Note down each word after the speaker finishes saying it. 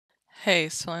Hey,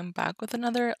 so I'm back with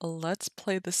another Let's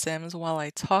Play The Sims while I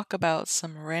talk about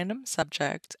some random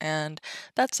subject, and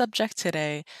that subject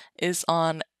today is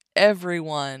on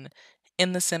everyone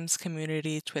in the Sims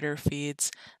community Twitter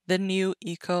feeds, the new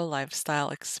Eco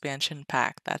Lifestyle expansion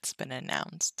pack that's been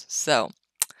announced. So,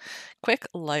 quick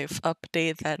life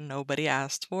update that nobody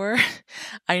asked for.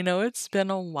 I know it's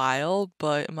been a while,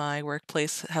 but my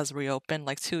workplace has reopened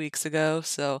like 2 weeks ago,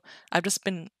 so I've just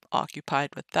been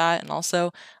occupied with that. And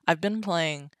also, I've been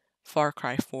playing Far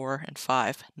Cry 4 and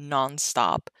 5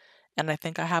 nonstop, and I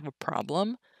think I have a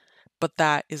problem, but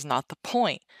that is not the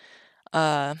point.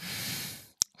 Uh,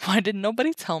 why did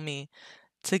nobody tell me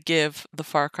to give the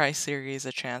Far Cry series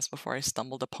a chance before I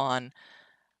stumbled upon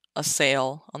a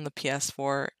sale on the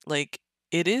PS4? Like,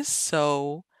 it is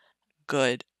so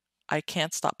good. I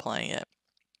can't stop playing it.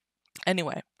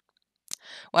 Anyway,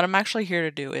 what I'm actually here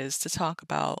to do is to talk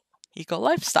about eco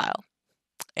lifestyle.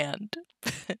 And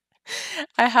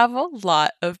I have a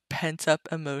lot of pent up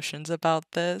emotions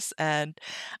about this, and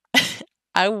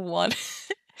I want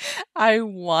I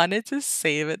wanted to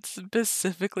save it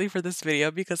specifically for this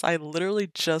video because I literally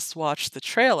just watched the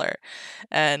trailer.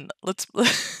 And let's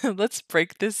let's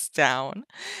break this down.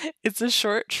 It's a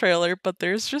short trailer, but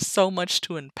there's just so much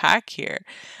to unpack here.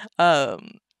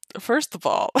 Um, first of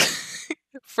all,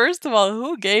 first of all,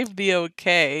 who gave the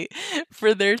okay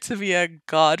for there to be a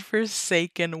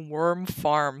godforsaken worm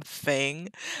farm thing?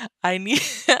 I need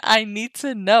I need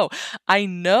to know. I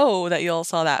know that y'all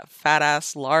saw that fat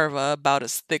ass larva about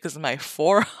as thick as my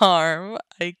forearm.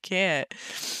 I can't.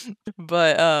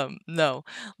 But no.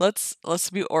 Let's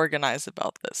be organized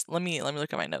about this. Let me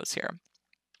look at my notes here.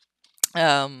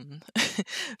 Um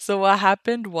so what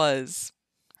happened was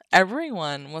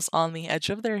everyone was on the edge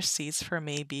of their seats for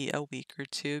maybe a week or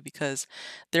two because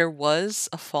there was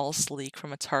a false leak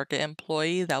from a Target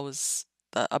employee that was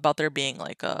about there being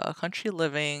like a country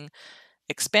living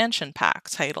expansion pack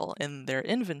title in their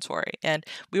inventory. And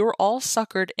we were all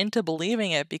suckered into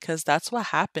believing it because that's what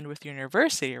happened with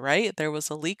university, right? There was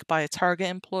a leak by a Target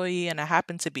employee and it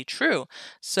happened to be true.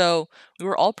 So we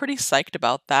were all pretty psyched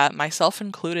about that, myself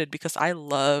included, because I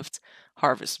loved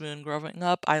Harvest Moon growing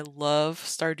up. I love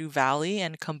Stardew Valley,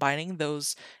 and combining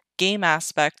those game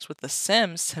aspects with The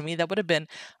Sims, to me, that would have been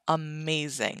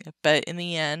amazing. But in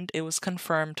the end, it was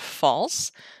confirmed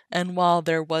false. And while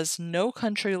there was no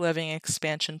Country Living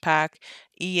expansion pack,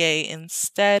 EA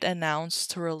instead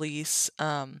announced to release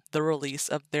the release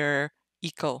of their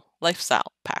Eco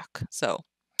Lifestyle pack. So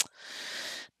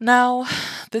now,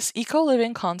 this eco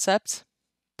living concept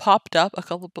popped up a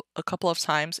couple of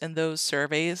times in those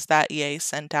surveys that EA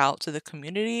sent out to the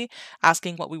community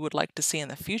asking what we would like to see in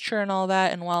the future and all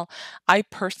that. And while I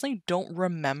personally don't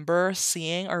remember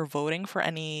seeing or voting for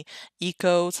any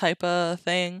eco type of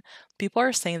thing, people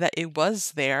are saying that it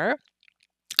was there,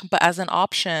 but as an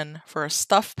option for a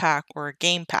stuff pack or a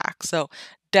game pack. So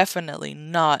definitely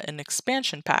not an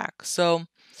expansion pack. So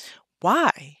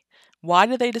why? Why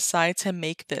did they decide to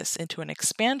make this into an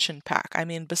expansion pack? I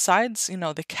mean, besides,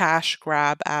 the cash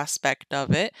grab aspect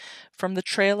of it, from the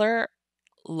trailer,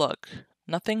 look,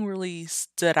 nothing really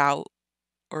stood out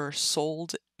or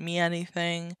sold me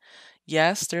anything.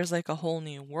 Yes, there's like a whole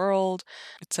new world.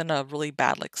 It's in a really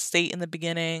bad like state in the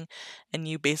beginning, and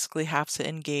you basically have to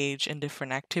engage in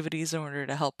different activities in order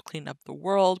to help clean up the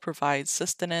world, provide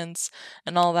sustenance,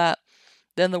 and all that.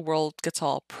 Then the world gets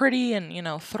all pretty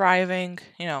and, thriving,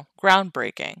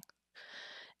 groundbreaking.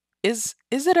 Is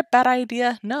it a bad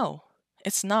idea? No.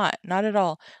 It's not. Not at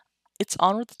all. It's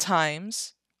on with the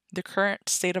times. The current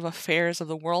state of affairs of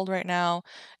the world right now,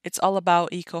 it's all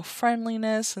about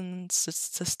eco-friendliness and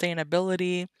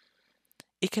sustainability.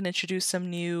 It can introduce some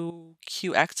new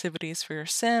cute activities for your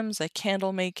Sims, like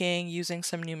candle making, using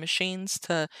some new machines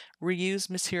to reuse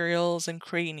materials and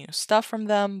create new stuff from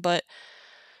them. But,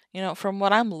 from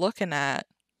what I'm looking at,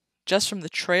 just from the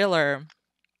trailer,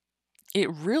 it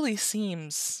really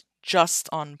seems just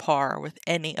on par with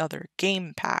any other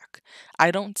game pack.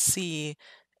 I don't see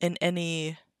in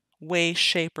any way,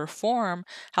 shape, or form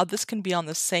how this can be on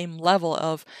the same level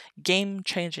of game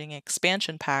changing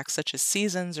expansion packs such as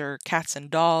Seasons or Cats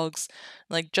and Dogs.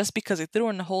 Like, just because they threw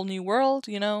in a whole new world,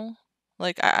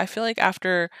 Like, I feel like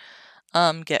after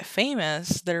Get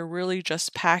Famous, they're really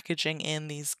just packaging in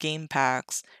these game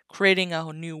packs, creating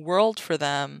a new world for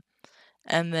them,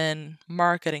 and then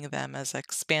marketing them as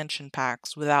expansion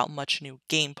packs without much new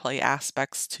gameplay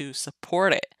aspects to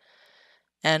support it.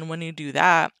 And when you do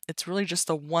that, it's really just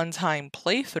a one time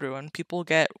playthrough, and people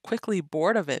get quickly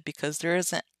bored of it because there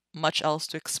isn't much else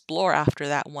to explore after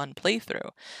that one playthrough.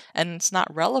 And it's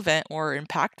not relevant or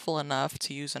impactful enough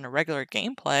to use in a regular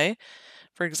gameplay.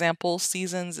 For example,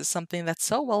 seasons is something that's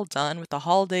so well done with the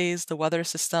holidays, the weather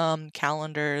system,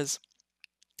 calendars,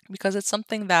 because it's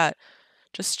something that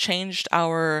just changed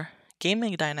our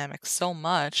gaming dynamics so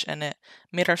much and it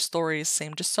made our stories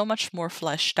seem just so much more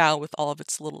fleshed out with all of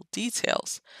its little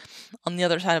details. On the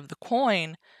other side of the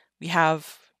coin, we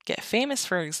have Get Famous,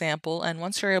 for example, and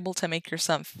once you're able to make your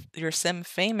sim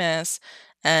famous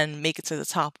and make it to the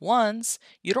top ones,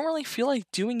 you don't really feel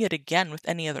like doing it again with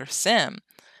any other sim.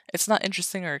 It's not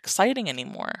interesting or exciting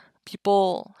anymore.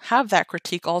 People have that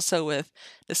critique also with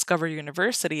Discover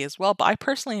University as well, but I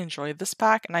personally enjoyed this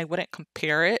pack and I wouldn't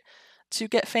compare it to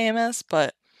Get Famous,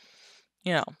 but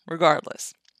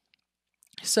regardless.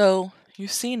 So you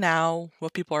see now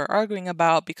what people are arguing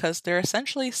about because they're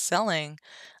essentially selling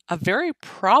a very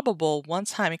probable one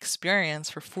time experience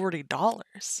for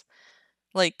 $40.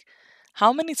 Like,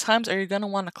 how many times are you going to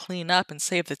want to clean up and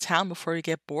save the town before you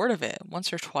get bored of it?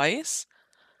 Once or twice?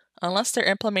 Unless they're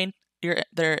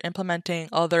implementing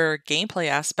other gameplay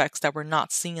aspects that we're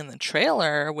not seeing in the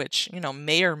trailer, which,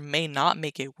 may or may not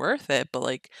make it worth it, but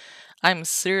like I'm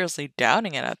seriously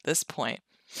doubting it at this point.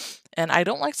 And I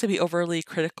don't like to be overly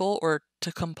critical or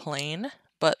to complain,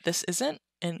 but this isn't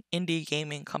an indie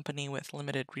gaming company with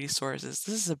limited resources.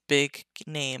 This is a big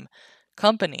name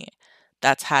company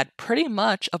that's had pretty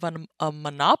much of a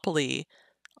monopoly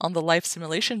on the life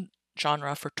simulation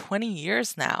genre for 20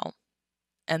 years now.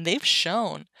 And they've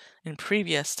shown in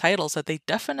previous titles that they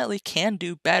definitely can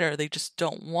do better, they just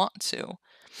don't want to.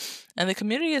 And the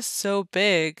community is so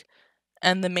big,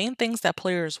 and the main things that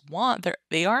players want,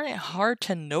 they aren't hard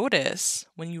to notice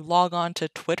when you log on to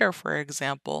Twitter, for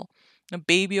example.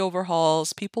 Baby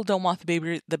overhauls, people don't want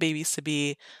the babies to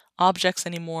be objects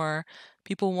anymore.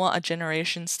 People want a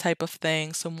generations type of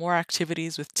thing, so more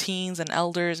activities with teens and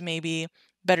elders maybe,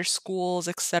 better schools,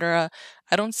 etc.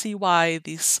 I don't see why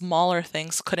these smaller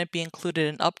things couldn't be included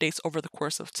in updates over the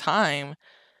course of time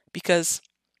because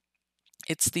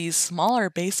it's these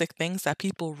smaller basic things that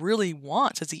people really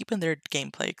want to deepen their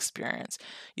gameplay experience.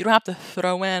 You don't have to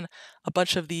throw in a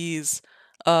bunch of these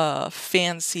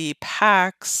fancy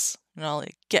packs,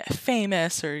 like Get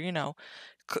Famous or,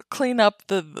 clean up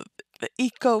the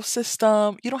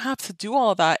ecosystem. You don't have to do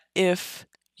all that if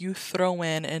you throw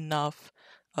in enough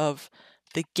of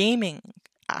the gaming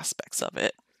aspects of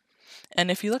it. And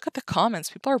if you look at the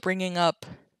comments, people are bringing up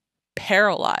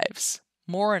Paralives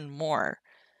more and more.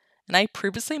 And I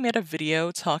previously made a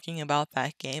video talking about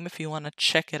that game if you want to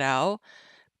check it out.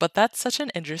 But that's such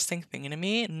an interesting thing to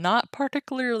me. Not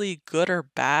particularly good or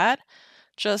bad,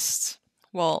 just,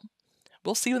 well,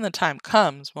 we'll see when the time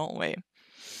comes, won't we?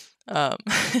 Um,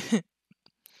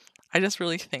 I just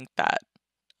really think that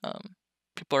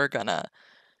people are gonna,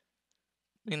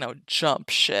 jump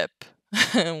ship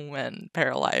when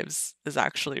Paralives is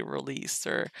actually released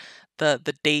or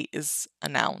the date is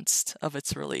announced of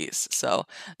its release. So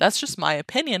that's just my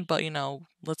opinion, but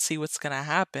let's see what's gonna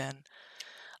happen.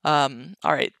 All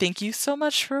right, thank you so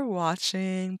much for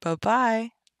watching. Bye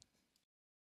bye.